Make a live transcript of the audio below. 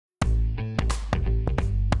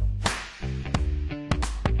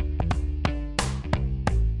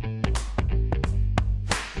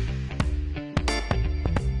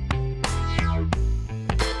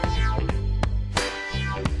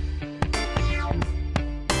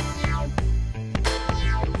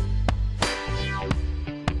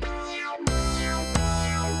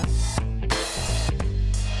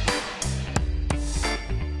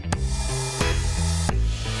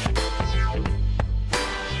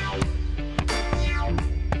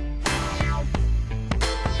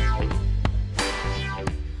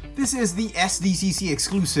This is the SDCC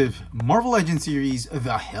exclusive Marvel Legends series,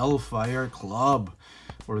 the Hellfire Club,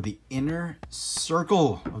 or the Inner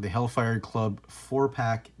Circle of the Hellfire Club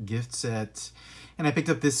 4-pack gift set. And I picked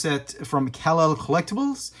up this set from Kal-El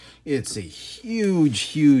Collectibles. It's a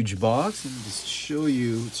huge box. Let me just show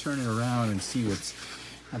you, turn it around and see what's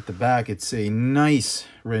at the back. It's a nice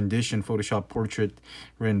rendition, Photoshop portrait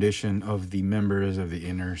rendition of the members of the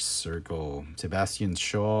Inner Circle. Sebastian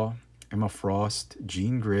Shaw, Emma Frost,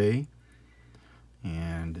 Jean Grey,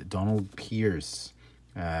 and Donald Pierce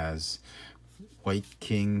as White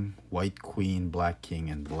King, White Queen, Black King,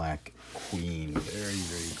 and Black Queen.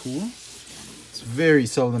 Very cool. It's very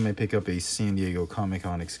seldom I pick up a San Diego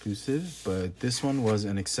Comic-Con exclusive, but this one was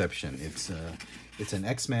an exception. It's an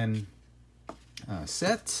X-Men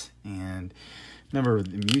set, and remember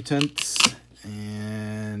the mutants,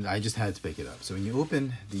 and I just had to pick it up. So when you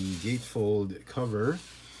open the gatefold cover,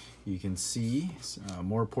 you can see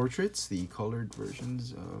more portraits, the colored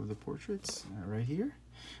versions of the portraits right here.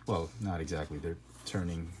 Well, not exactly. They're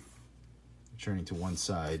turning to one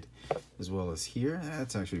side as well as here.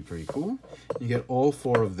 That's actually pretty cool. You get all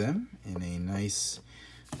 4 of them in a nice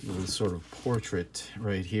little sort of portrait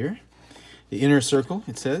right here. The Inner Circle,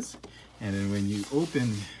 it says. And then when you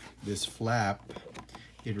open this flap,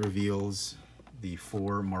 it reveals the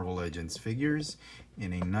 4 Marvel Legends figures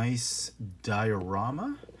in a nice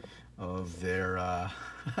diorama of their, I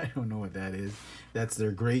don't know what that is. That's their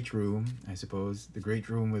great room, I suppose. The great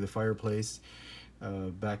room with a fireplace,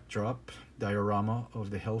 backdrop, diorama of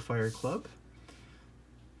the Hellfire Club.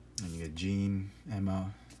 And you get Jean,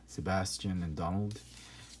 Emma, Sebastian, and Donald.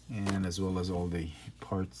 And as well as all the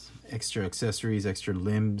parts, extra accessories, extra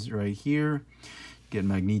limbs right here. You get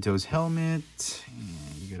Magneto's helmet,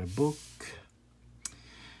 and you get a book.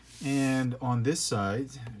 And on this side,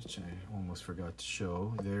 which I almost forgot to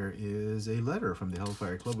show, there is a letter from the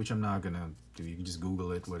Hellfire Club, which I'm not going to do. You can just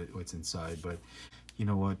Google it, what's inside. But you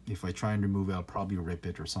know what? If I try and remove it, I'll probably rip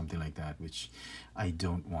it or something like that, which I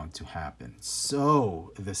don't want to happen.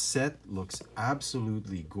 So the set looks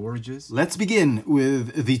absolutely gorgeous. Let's begin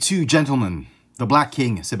with the 2 gentlemen, the Black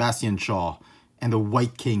King, Sebastian Shaw, and the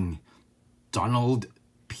White King, Donald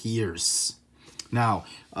Pierce. Now,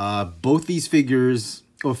 both these figures,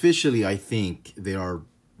 officially, I think they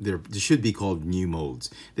should be called new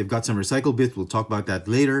molds. They've got some recycled bits. We'll talk about that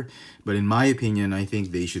later. But in my opinion, I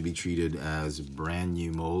think they should be treated as brand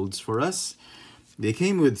new molds for us. They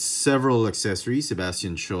came with several accessories.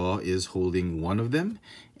 Sebastian Shaw is holding one of them.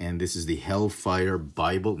 And this is the Hellfire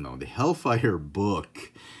Bible. No, the Hellfire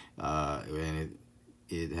book. And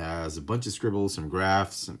it has a bunch of scribbles, some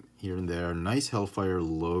graphs here and there. Nice Hellfire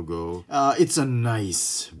logo. It's a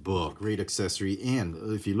nice book. Great accessory. And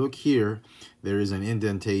if you look here, there is an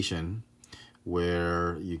indentation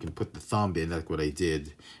where you can put the thumb in. That's what I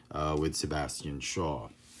did with Sebastian Shaw.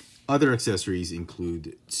 Other accessories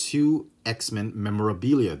include 2 X-Men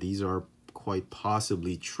memorabilia. These are quite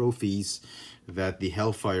possibly trophies that the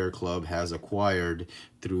Hellfire Club has acquired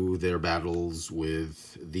through their battles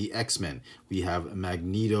with the X-Men. We have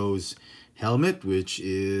Magneto's helmet, which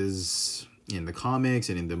is in the comics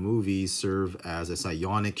and in the movies serve as a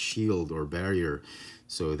psionic shield or barrier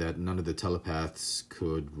so that none of the telepaths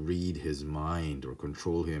could read his mind or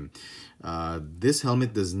control him. This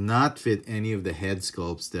helmet does not fit any of the head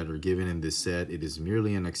sculpts that are given in this set. It is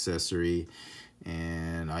merely an accessory,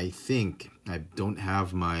 and I think I don't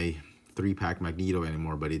have my 3-pack Magneto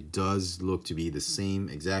anymore, but it does look to be the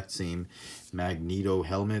exact same Magneto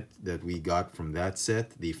helmet that we got from that set,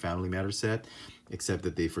 the Family Matter set, except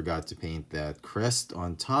that they forgot to paint that crest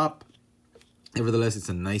on top. Nevertheless, it's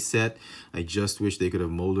a nice set. I just wish they could have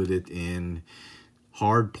molded it in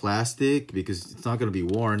hard plastic, because it's not going to be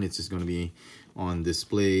worn. It's just going to be on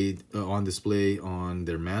display on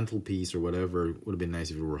their mantelpiece or whatever. It would have been nice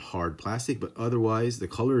if it were hard plastic, but otherwise the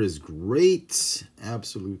color is great.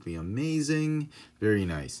 Absolutely amazing. Very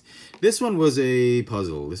nice. This one was a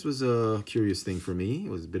puzzle. This was a curious thing for me. It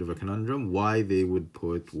was a bit of a conundrum why they would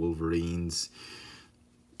put Wolverine's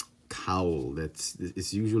cowl.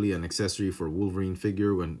 It's usually an accessory for a Wolverine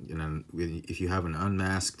figure if you have an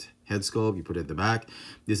unmasked head sculpt, you put it at the back.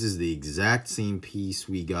 This is the exact same piece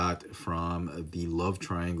we got from the Love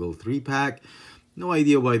Triangle 3-pack. No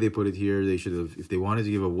idea why they put it here. They should have, if they wanted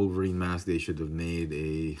to give a Wolverine mask, they should have made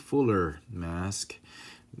a fuller mask,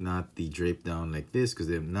 not the drape down like this, because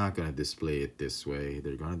they're not going to display it this way.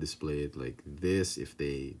 They're going to display it like this if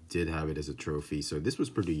they did have it as a trophy. So this was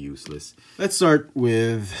pretty useless. Let's start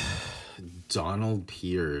with Donald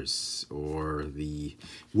Pierce, or the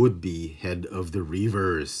would-be head of the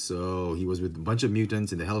Reavers. So he was with a bunch of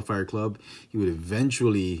mutants in the Hellfire Club. He would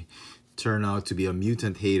eventually turn out to be a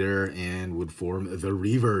mutant hater and would form the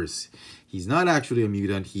Reavers. He's not actually a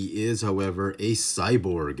mutant. He is, however, a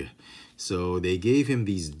cyborg. So they gave him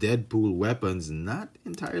these Deadpool weapons. Not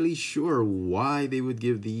entirely sure why they would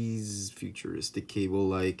give these futuristic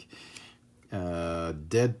Cable-like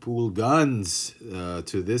Deadpool guns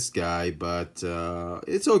to this guy, but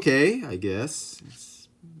it's okay, I guess.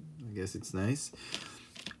 I guess it's nice.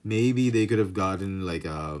 Maybe they could have gotten like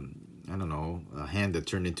a, I don't know, a hand that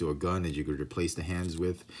turned into a gun that you could replace the hands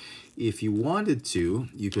with. If you wanted to,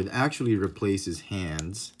 you could actually replace his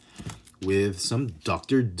hands with some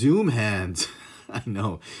Doctor Doom hands. I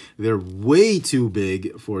know, they're way too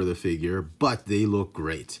big for the figure, but they look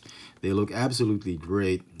great. They look absolutely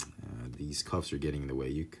great. These cuffs are getting in the way.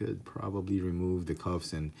 You could probably remove the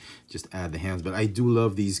cuffs and just add the hands, but I do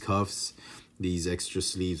love these cuffs, these extra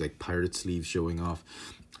sleeves, like pirate sleeves showing off.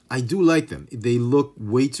 I do like them. They look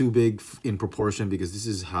way too big in proportion because this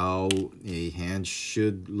is how a hand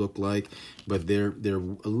should look like, but they're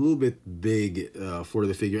a little bit big for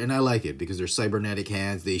the figure, and I like it because they're cybernetic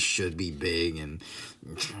hands. They should be big, and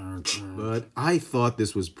but I thought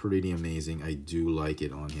this was pretty amazing. I do like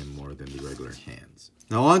it on him more than the regular hands.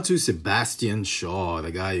 Now on to Sebastian Shaw,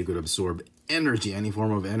 the guy who could absorb energy, any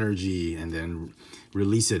form of energy, and then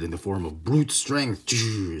release it in the form of brute strength.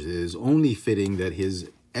 It is only fitting that his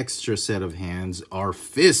extra set of hands are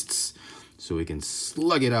fists, so we can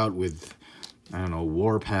slug it out with, I don't know,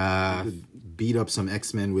 Warpath, beat up some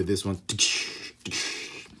X-Men with this one.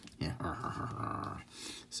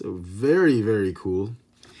 So very, very cool.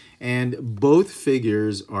 And both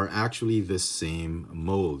figures are actually the same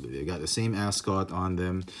mold. They got the same ascot on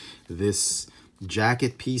them. This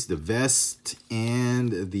jacket piece, the vest,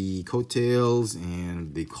 and the coattails,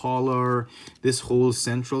 and the collar, this whole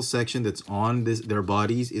central section that's on their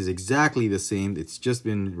bodies is exactly the same. It's just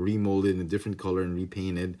been remolded in a different color and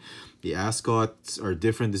repainted. The ascots are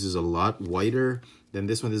different. This is a lot whiter than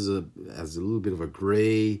this one. This has a little bit of a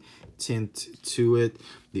gray tint to it.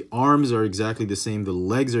 The arms are exactly the same. The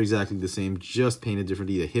legs are exactly the same, just painted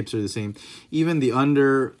differently. The hips are the same. Even the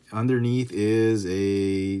underneath is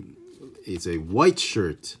it's a white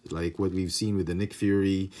shirt, like what we've seen with the Nick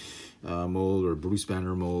Fury mold or Bruce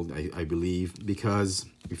Banner mold, I believe, because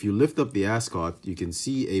if you lift up the ascot, you can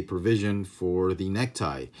see a provision for the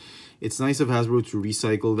necktie. It's nice of Hasbro to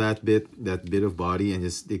recycle that bit of body, and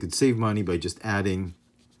they could save money by just adding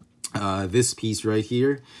this piece right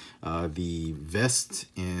here, the vest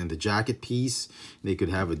and the jacket piece. They could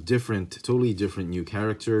have a totally different new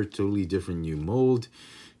character, totally different new mold,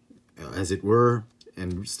 as it were,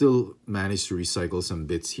 and still manage to recycle some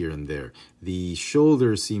bits here and there. The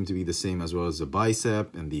shoulders seem to be the same, as well as the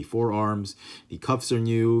bicep and the forearms. The cuffs are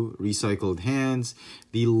new, recycled hands.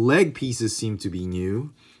 The leg pieces seem to be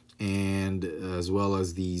new, and as well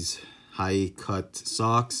as these high-cut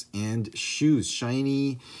socks and shoes,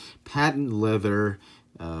 shiny patent leather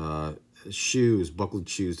shoes, buckled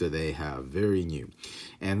shoes that they have, very new.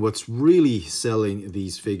 And what's really selling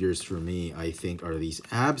these figures for me, I think, are these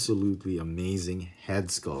absolutely amazing head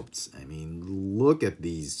sculpts. I mean, look at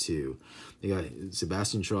these two. They got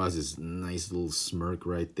Sebastian Shaw has this nice little smirk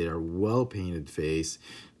right there, well painted face,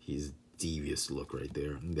 his devious look right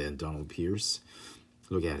there. And then Donald Pierce,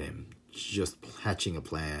 look at him, just hatching a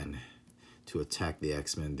plan to attack the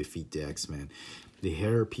X-Men, defeat the X-Men. The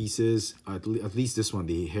hair pieces, at least this one,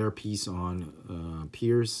 the hair piece on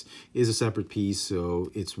Pierce is a separate piece,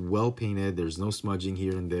 so it's well painted. There's no smudging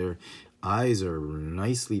here and there. Eyes are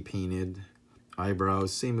nicely painted.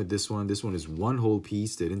 Eyebrows, same with this one. This one is one whole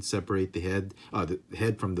piece. They didn't separate the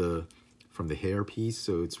head from the hair piece,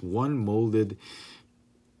 so it's one molded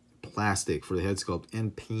plastic for the head sculpt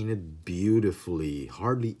and painted beautifully.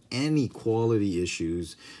 Hardly any quality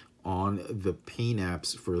issues on the paint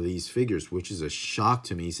apps for these figures, which is a shock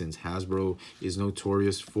to me since Hasbro is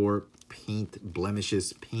notorious for paint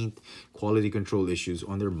blemishes, paint quality control issues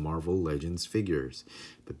on their Marvel Legends figures.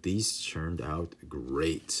 But these turned out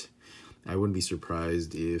great. I wouldn't be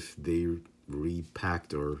surprised if they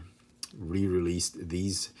repacked or re-released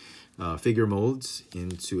these figure molds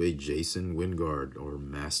into a Jason Wingard or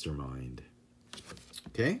Mastermind.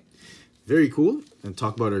 Okay, very cool. And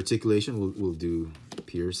talk about articulation, we'll do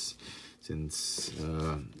Pierce since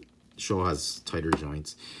Shaw has tighter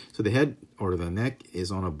joints. So the head or the neck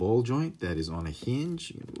is on a ball joint that is on a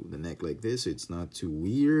hinge. You move the neck like this, so it's not too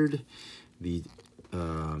weird. The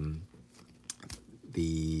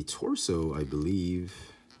torso, I believe,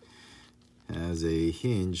 has a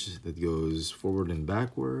hinge that goes forward and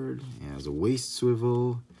backward. It has a waist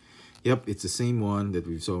swivel. Yep, it's the same one that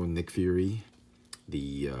we saw in Nick Fury,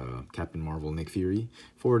 the Captain Marvel Nick Fury.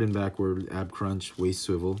 Forward and backward, ab crunch, waist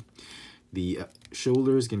swivel. The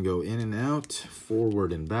shoulders can go in and out,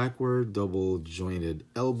 forward and backward, double jointed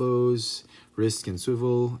elbows, wrist can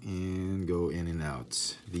swivel and go in and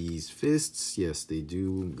out. These fists, yes, they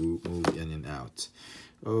do move in and out.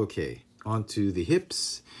 Okay, onto the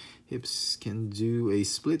hips. Hips can do a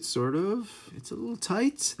split, sort of. It's a little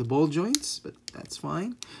tight, the ball joints, but that's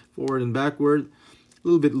fine. Forward and backward, a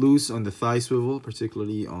little bit loose on the thigh swivel,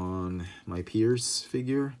 particularly on my Pierce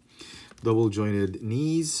figure. Double jointed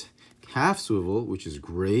knees. Half swivel, which is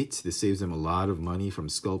great. This saves them a lot of money from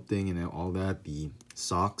sculpting and all that. The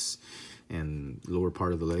socks and lower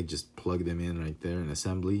part of the leg, just plug them in right there in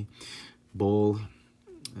assembly. Ball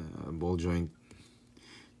joint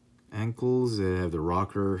ankles. They have the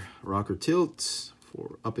rocker tilt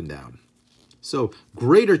for up and down. So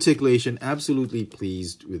great articulation. Absolutely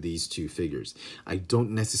pleased with these two figures. I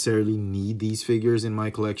don't necessarily need these figures in my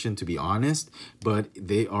collection, to be honest, but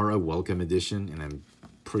they are a welcome addition, and I'm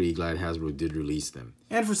pretty glad Hasbro did release them.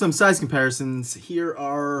 And for some size comparisons, here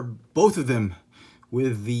are both of them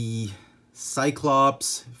with the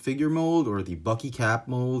Cyclops figure mold or the Bucky cap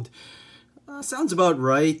mold. Sounds about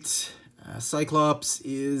right. Cyclops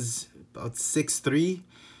is about 6'3",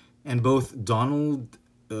 and both Donald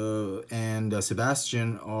and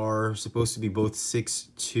Sebastian are supposed to be both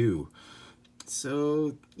 6'2".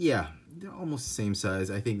 So yeah, they're almost the same size.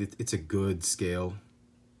 I think that it's a good scale.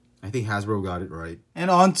 I think Hasbro got it right.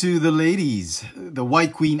 And on to the ladies. The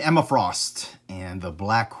White Queen Emma Frost and the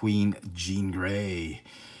Black Queen Jean Grey.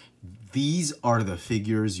 These are the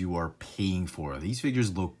figures you are paying for. These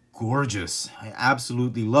figures look gorgeous. I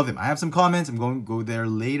absolutely love them. I have some comments. I'm going to go there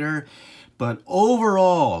later. But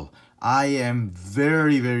overall, I am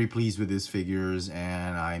very, very pleased with these figures,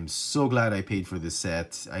 and I'm so glad I paid for this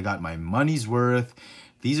set. I got my money's worth.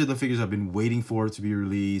 These are the figures I've been waiting for to be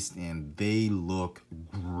released, and they look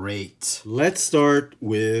great. Let's start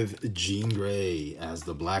with Jean Grey as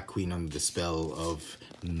the Black Queen under the spell of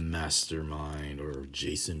Mastermind, or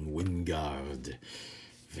Jason Wingard.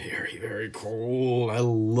 Very, very cool. I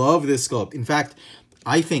love this sculpt. In fact,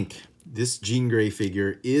 I think this Jean Grey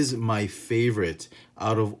figure is my favorite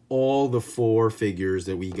out of all the 4 figures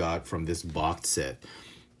that we got from this box set.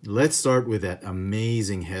 Let's start with that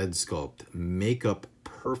amazing head sculpt. Makeup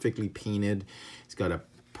perfectly painted. It's got a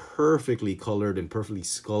perfectly colored and perfectly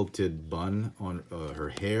sculpted bun on her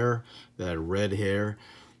hair, that red hair.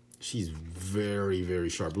 She's very, very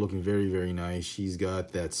sharp, looking very, very nice. She's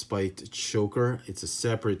got that spiked choker. It's a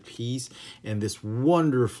separate piece, and this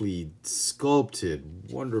wonderfully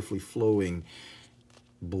sculpted, wonderfully flowing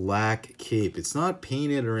black cape. It's not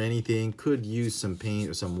painted or anything. Could use some paint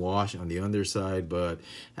or some wash on the underside, but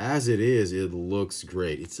as it is, it looks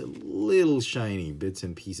great. It's a little shiny, bits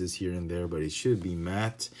and pieces here and there, but it should be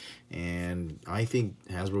matte, and I think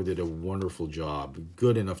Hasbro did a wonderful job,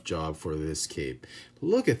 good enough job for this cape.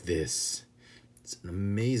 Look at this. It's an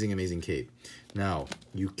amazing, amazing cape. Now,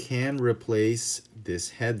 you can replace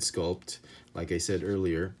this head sculpt, like I said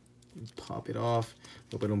earlier. Pop it off.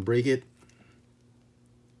 Hope I don't break it.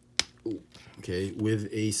 Okay, with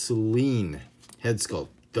a Celine head sculpt,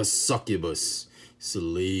 the Succubus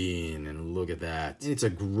Celine, and look at that. And it's a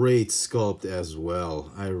great sculpt as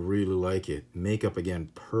well. I really like it. Makeup, again,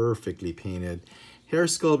 perfectly painted. Hair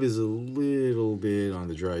sculpt is a little bit on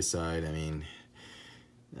the dry side. I mean,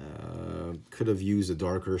 could have used a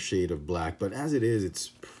darker shade of black, but as it is,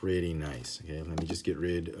 it's pretty nice. Okay, let me just get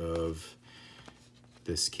rid of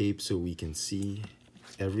this cape so we can see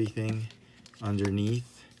everything underneath.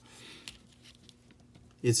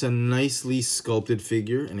 It's a nicely sculpted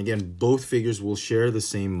figure, and again, both figures will share the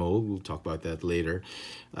same mold. We'll talk about that later.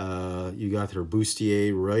 You got her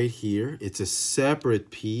bustier right here. It's a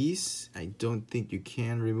separate piece. I don't think you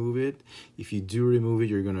can remove it. If you do remove it,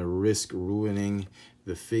 you're going to risk ruining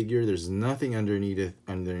the figure. There's nothing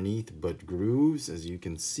underneath but grooves, as you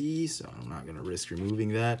can see, so I'm not going to risk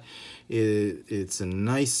removing that. It's a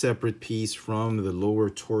nice separate piece from the lower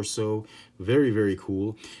torso. Very, very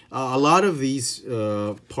cool. A lot of these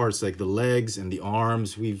parts, like the legs and the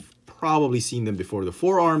arms, we've probably seen them before. The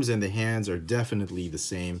forearms and the hands are definitely the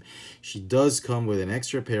same. She does come with an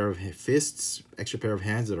extra pair of fists, extra pair of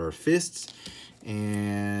hands that are fists,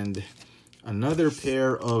 and another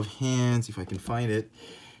pair of hands, if I can find it,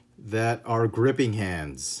 that are gripping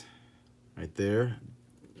hands right there.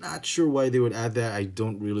 Not sure why they would add that. I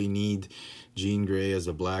don't really need Jean Grey as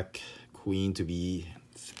a Black Queen to be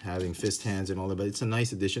having fist hands and all that, but it's a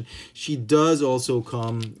nice addition. She does also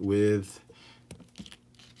come with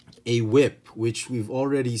a whip, which we've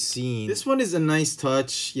already seen. This one is a nice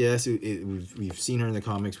touch. Yes, we've seen her in the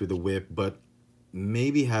comics with a whip, but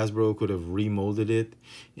maybe Hasbro could have remolded it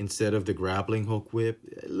instead of the grappling hook whip.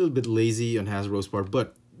 A little bit lazy on Hasbro's part,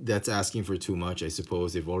 but that's asking for too much, I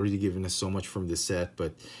suppose. They've already given us so much from the set,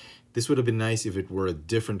 but this would have been nice if it were a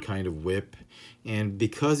different kind of whip. And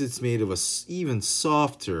because it's made of a even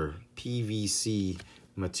softer PVC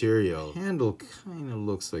material, handle kind of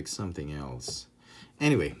looks like something else.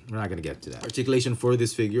 Anyway, we're not going to get to that. Articulation for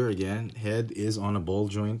this figure, again, head is on a ball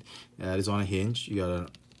joint. That is on a hinge. You got a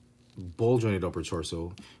ball jointed upper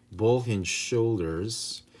torso, ball hinge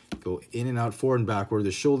shoulders, go in and out, forward and backward.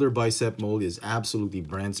 The shoulder bicep mold is absolutely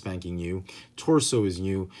brand spanking new. Torso is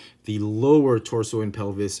new. The lower torso and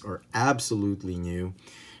pelvis are absolutely new.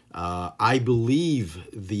 I believe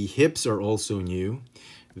the hips are also new.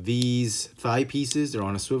 These thigh pieces, they're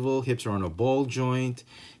on a swivel. Hips are on a ball joint.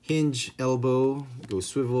 Hinge, elbow, go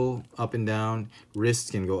swivel up and down. Wrists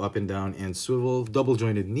can go up and down and swivel. Double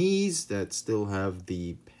jointed knees that still have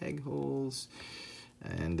the peg holes.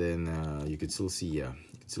 And then you could still see,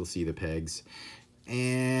 the pegs.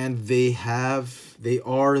 And they're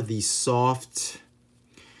the soft,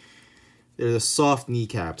 they're the soft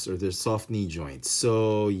kneecaps, or they're soft knee joints.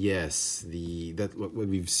 So yes, what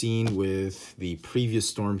we've seen with the previous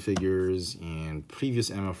Storm figures and previous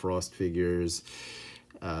Emma Frost figures,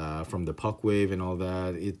 from the puck wave and all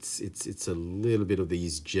that, it's a little bit of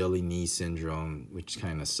these jelly knee syndrome, which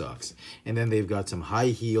kind of sucks. And then they've got some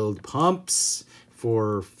high-heeled pumps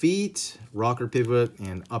for feet, rocker pivot,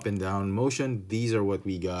 and up and down motion. These are what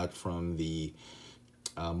we got from the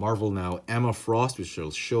Marvel Now Emma Frost, which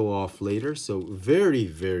I'll show off later. So very,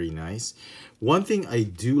 very nice. One thing I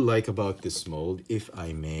do like about this mold, if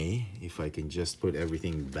I may, if I can just put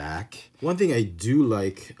everything back. One thing I do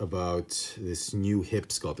like about this new hip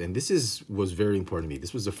sculpt, and this was very important to me.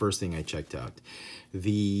 This was the first thing I checked out.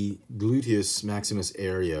 The gluteus maximus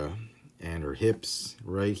area and her hips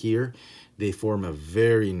right here, they form a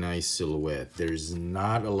very nice silhouette. There's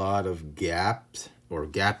not a lot of gap or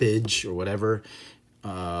gappage or whatever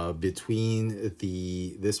between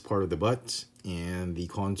this part of the butt and the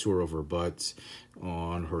contour of her butt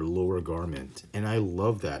on her lower garment. And I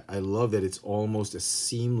love that. I love that it's almost a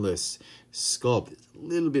seamless sculpt. A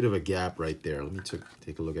little bit of a gap right there. Let me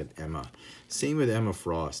take a look at Emma. Same with Emma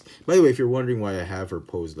Frost. By the way, if you're wondering why I have her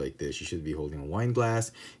posed like this, you should be holding a wine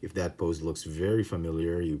glass. If that pose looks very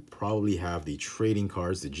familiar, you probably have the trading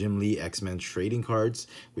cards, the Jim Lee X-Men trading cards,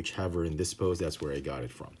 which have her in this pose. That's where I got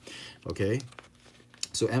it from. Okay.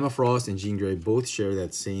 So Emma Frost and Jean Grey both share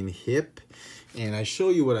that same hip, and I show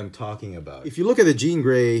you what I'm talking about. If you look at the Jean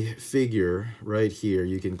Grey figure right here,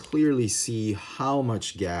 you can clearly see how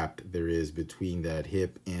much gap there is between that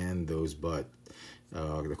hip and those butt,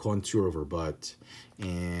 the contour of her butt,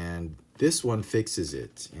 and this one fixes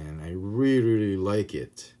it, and I really, really like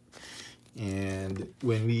it. And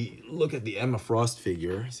when we look at the Emma Frost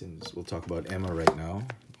figure, since we'll talk about Emma right now,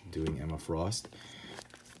 doing Emma Frost,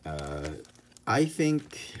 I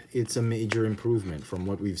think it's a major improvement from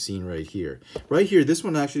what we've seen right here. Right here, this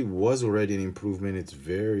one actually was already an improvement. It's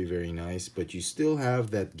very, very nice, but you still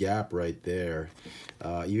have that gap right there.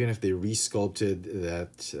 Even if they resculpted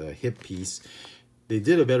that hip piece, they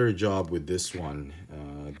did a better job with this one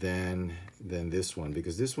than this one,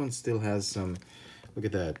 because this one still has some, look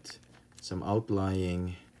at that, some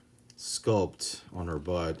outlying sculpt on her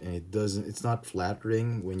butt, and it's not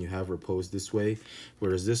flattering when you have her posed this way,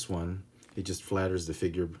 whereas this one, it just flatters the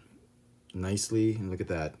figure nicely. And look at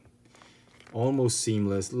that. Almost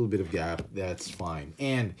seamless, a little bit of gap. That's fine.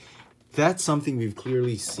 And that's something we've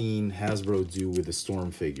clearly seen Hasbro do with the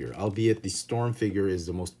Storm figure. Albeit the Storm figure is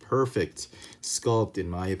the most perfect sculpt, in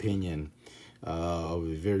my opinion, of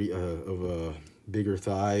bigger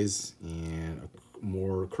thighs and a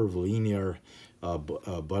more curvilinear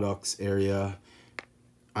buttocks area.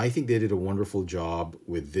 I think they did a wonderful job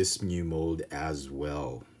with this new mold as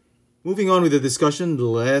well. Moving on with the discussion,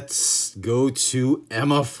 let's go to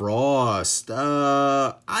Emma Frost.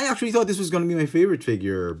 I actually thought this was going to be my favorite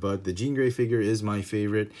figure, but the Jean Grey figure is my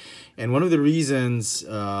favorite. And one of the reasons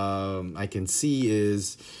I can see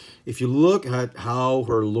is, if you look at how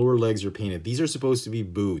her lower legs are painted, these are supposed to be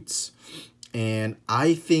boots. And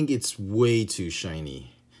I think it's way too shiny.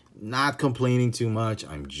 Not complaining too much.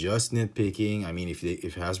 I'm just nitpicking. I mean, if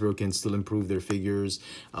Hasbro can still improve their figures,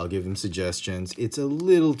 I'll give them suggestions. It's a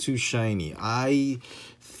little too shiny. I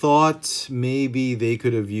thought maybe they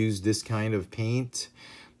could have used this kind of paint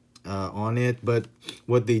on it, but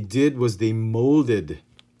what they did was they molded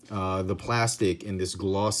the plastic in this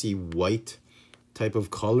glossy white type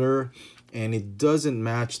of color, and it doesn't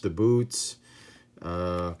match the boots.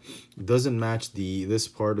 Doesn't match this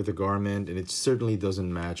part of the garment, and it certainly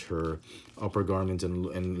doesn't match her upper garment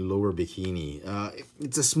and lower bikini.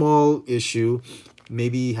 It's a small issue.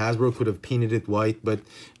 Maybe Hasbro could have painted it white, but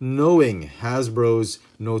knowing Hasbro's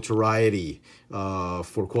notoriety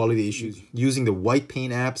for quality issues using the white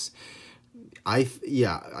paint apps,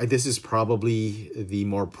 this is probably the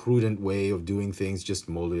more prudent way of doing things. Just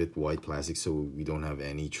mold it white plastic so we don't have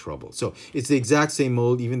any trouble. So it's the exact same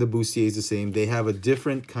mold. Even the bustier is the same. They have a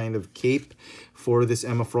different kind of cape for this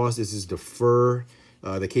Emma Frost. This is the fur,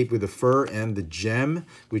 the cape with the fur and the gem,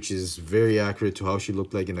 which is very accurate to how she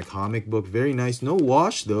looked like in the comic book. Very nice. No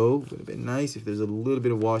wash though. Would have been nice if there's a little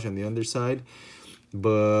bit of wash on the underside.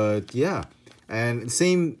 But yeah. And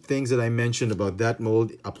same things that I mentioned about that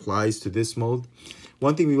mold applies to this mold.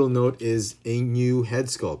 One thing we will note is a new head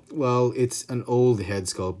sculpt. Well, it's an old head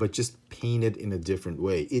sculpt, but just painted in a different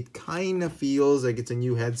way. It kind of feels like it's a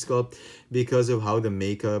new head sculpt because of how the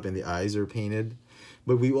makeup and the eyes are painted.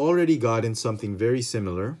 But we've already gotten something very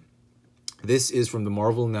similar. This is from the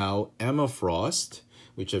Marvel Now Emma Frost,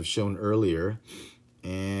 which I've shown earlier.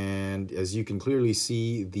 And as you can clearly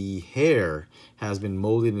see, the hair has been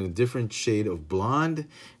molded in a different shade of blonde.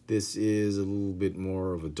 This is a little bit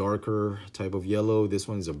more of a darker type of yellow. This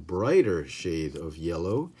one is a brighter shade of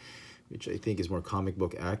yellow, which I think is more comic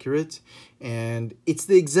book accurate. And it's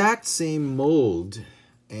the exact same mold.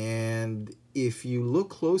 And if you look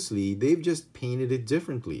closely, they've just painted it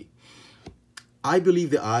differently. I believe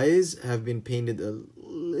the eyes have been painted a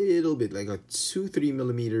little bit, like a 2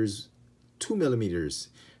 millimeters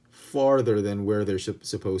farther than where they're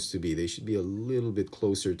supposed to be. They should be a little bit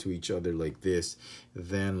closer to each other like this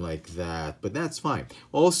than like that, but that's fine.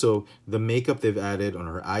 Also, the makeup they've added on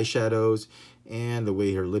her eyeshadows and the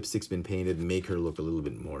way her lipstick's been painted make her look a little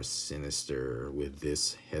bit more sinister with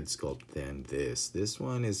this head sculpt than this. This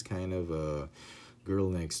one is kind of a girl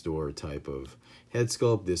next door type of head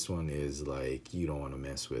sculpt. This one is like, you don't want to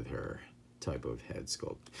mess with her type of head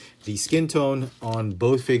sculpt. The skin tone on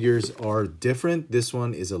both figures are different. This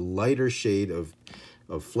one is a lighter shade of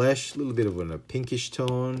flesh, a little bit of a pinkish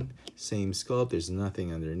tone. Same sculpt, there's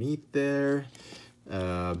nothing underneath there.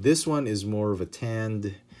 This one is more of a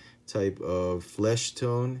tanned type of flesh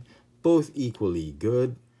tone. Both equally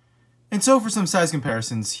good. And so for some size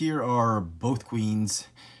comparisons, here are both queens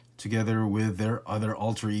together with their other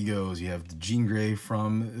alter egos. You have the Jean Grey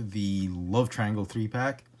from the Love Triangle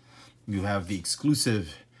 3-pack. You have the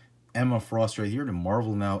exclusive Emma Frost right here, the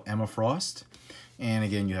Marvel Now Emma Frost. And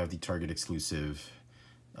again, you have the Target exclusive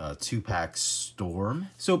 2-pack Storm.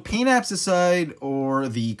 So paint apps aside, or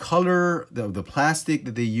the color, the plastic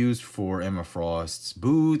that they used for Emma Frost's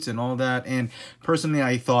boots and all that. And personally,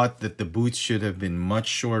 I thought that the boots should have been much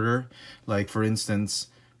shorter. Like for instance,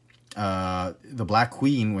 the Black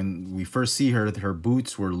Queen, when we first see her, her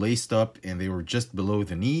boots were laced up and they were just below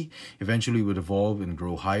the knee. Eventually would evolve and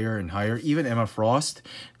grow higher and higher. Even Emma Frost,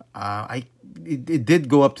 it did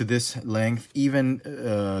go up to this length.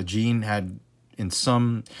 Even Jean had, in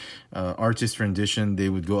some artist rendition, they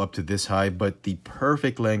would go up to this high, but the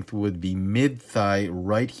perfect length would be mid-thigh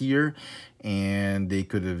right here, and they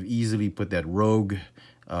could have easily put that rogue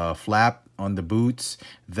flap on the boots.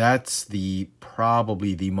 That's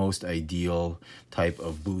probably the most ideal type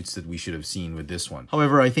of boots that we should have seen with this one.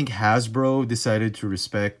 However, I think Hasbro decided to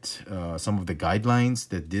respect some of the guidelines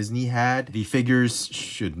that Disney had. The figures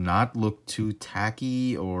should not look too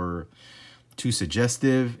tacky or too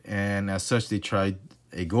suggestive, and as such they tried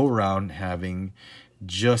a go-around having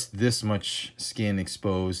just this much skin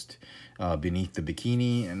exposed beneath the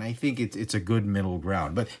bikini, and I think it's a good middle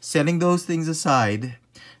ground. But setting those things aside,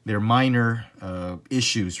 they're minor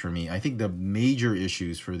issues for me. I think the major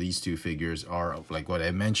issues for these two figures are, like what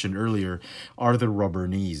I mentioned earlier, are the rubber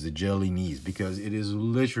knees, the jelly knees, because it is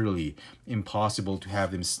literally impossible to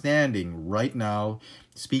have them standing right now,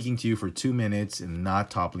 speaking to you for 2 minutes and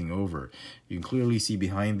not toppling over. You can clearly see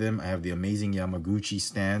behind them, I have the amazing Yamaguchi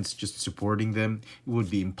stance just supporting them. It would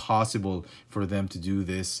be impossible for them to do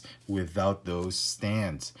this without those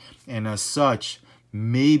stands. And as such,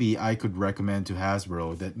 maybe I could recommend to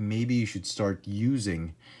Hasbro that maybe you should start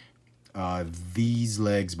using these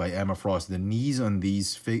legs by Emma Frost. The knees on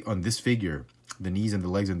this figure, the knees and the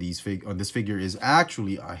legs on this figure is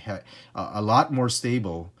actually a lot more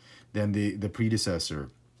stable than the predecessor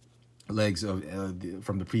legs of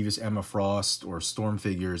from the previous Emma Frost or Storm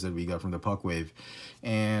figures that we got from the Puckwave.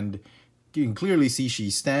 And you can clearly see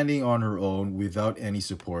she's standing on her own without any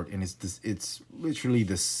support, and it's literally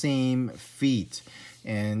the same feet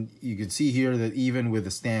And you can see here that even with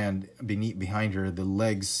the stand behind her, the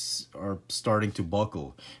legs are starting to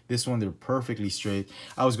buckle. This one, they're perfectly straight.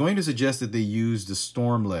 I was going to suggest that they use the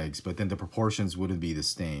Storm legs, but then the proportions wouldn't be the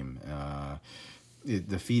same.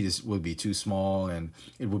 The feet would be too small, and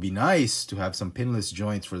it would be nice to have some pinless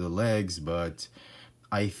joints for the legs, but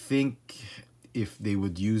I think if they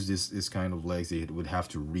would use this kind of legs, they would have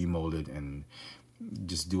to remold it and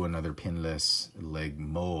just do another pinless leg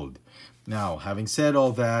mold. Now, having said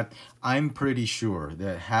all that, I'm pretty sure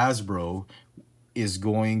that Hasbro is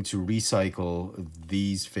going to recycle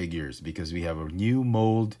these figures because we have a new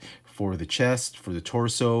mold for the chest, for the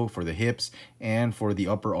torso, for the hips, and for the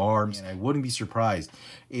upper arms. And I wouldn't be surprised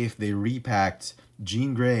if they repacked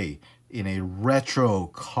Jean Grey in a retro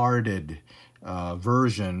carded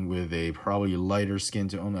version with a probably lighter skin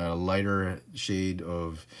tone, a lighter shade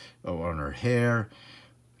of on her hair.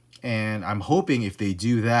 And I'm hoping if they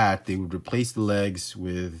do that, they would replace the legs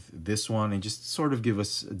with this one and just sort of give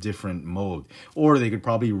us a different mold. Or they could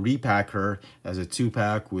probably repack her as a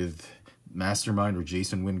 2-pack with Mastermind or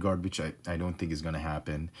Jason Wingard, which I don't think is going to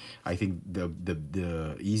happen. I think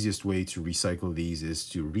the easiest way to recycle these is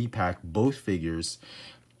to repack both figures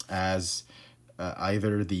as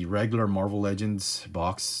either the regular Marvel Legends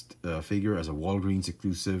boxed figure as a Walgreens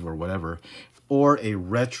exclusive or whatever, or a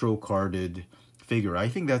retro carded figure. I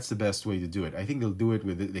think that's the best way to do it. I think they'll do it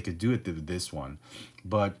with it. They could do it with this one,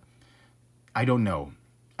 but I don't know.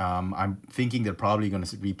 I'm thinking they're probably going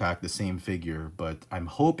to repack the same figure, but I'm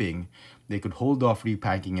hoping they could hold off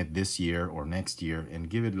repacking it this year or next year and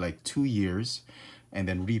give it like 2 years and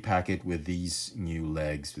then repack it with these new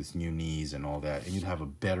legs, with new knees and all that. And you'd have a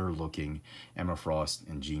better looking Emma Frost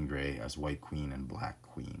and Jean Grey as White Queen and Black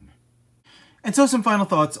Queen. And so some final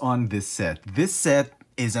thoughts on this set. This set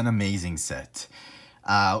is an amazing set.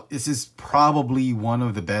 This is probably one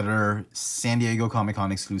of the better San Diego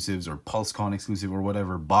Comic-Con exclusives or PulseCon exclusive or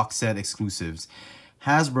whatever box set exclusives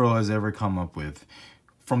Hasbro has ever come up with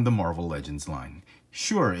from the Marvel Legends line.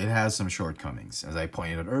 Sure, it has some shortcomings. As I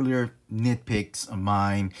pointed out earlier, nitpicks of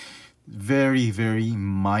mine, very, very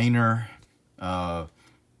minor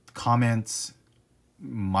comments,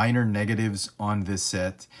 minor negatives on this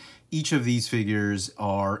set. Each of these figures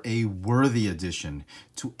are a worthy addition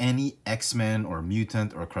to any X-Men or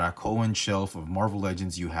Mutant or Krakoan shelf of Marvel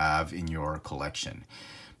Legends you have in your collection.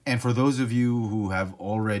 And for those of you who have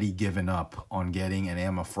already given up on getting an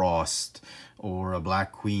Emma Frost or a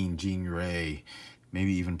Black Queen Jean Grey,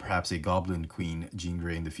 maybe even perhaps a Goblin Queen Jean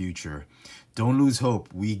Grey in the future, don't lose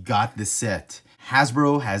hope. We got the set.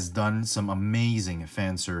 Hasbro has done some amazing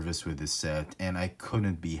fan service with this set, and I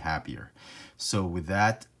couldn't be happier. So with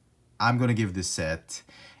that, I'm going to give this set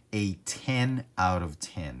a 10 out of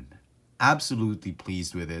 10. Absolutely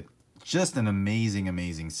pleased with it. Just an amazing,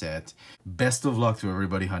 amazing set. Best of luck to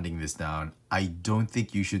everybody hunting this down. I don't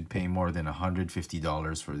think you should pay more than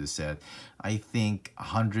 $150 for this set. I think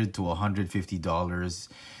 $100 to $150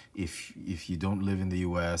 if you don't live in the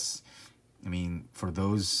US. I mean, for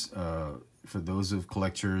those of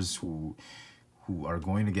collectors who are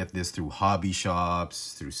going to get this through hobby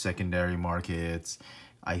shops, through secondary markets,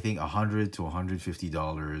 I think $100 to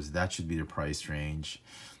 $150, that should be the price range.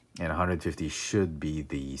 And $150 should be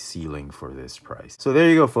the ceiling for this price. So there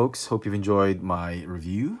you go, folks. Hope you've enjoyed my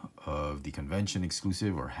review of the convention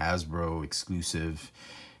exclusive or Hasbro exclusive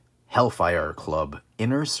Hellfire Club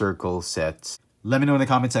Inner Circle sets. Let me know in the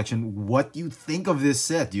comment section what you think of this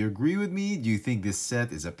set. Do you agree with me? Do you think this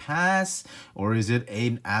set is a pass or is it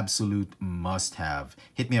an absolute must-have?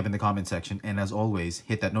 Hit me up in the comment section, and as always,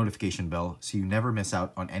 hit that notification bell so you never miss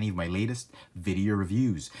out on any of my latest video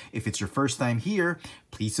reviews. If it's your first time here,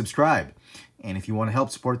 please subscribe. And if you want to help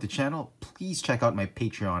support the channel, please check out my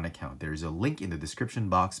Patreon account. There's a link in the description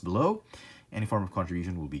box below. Any form of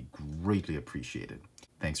contribution will be greatly appreciated.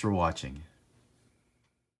 Thanks for watching.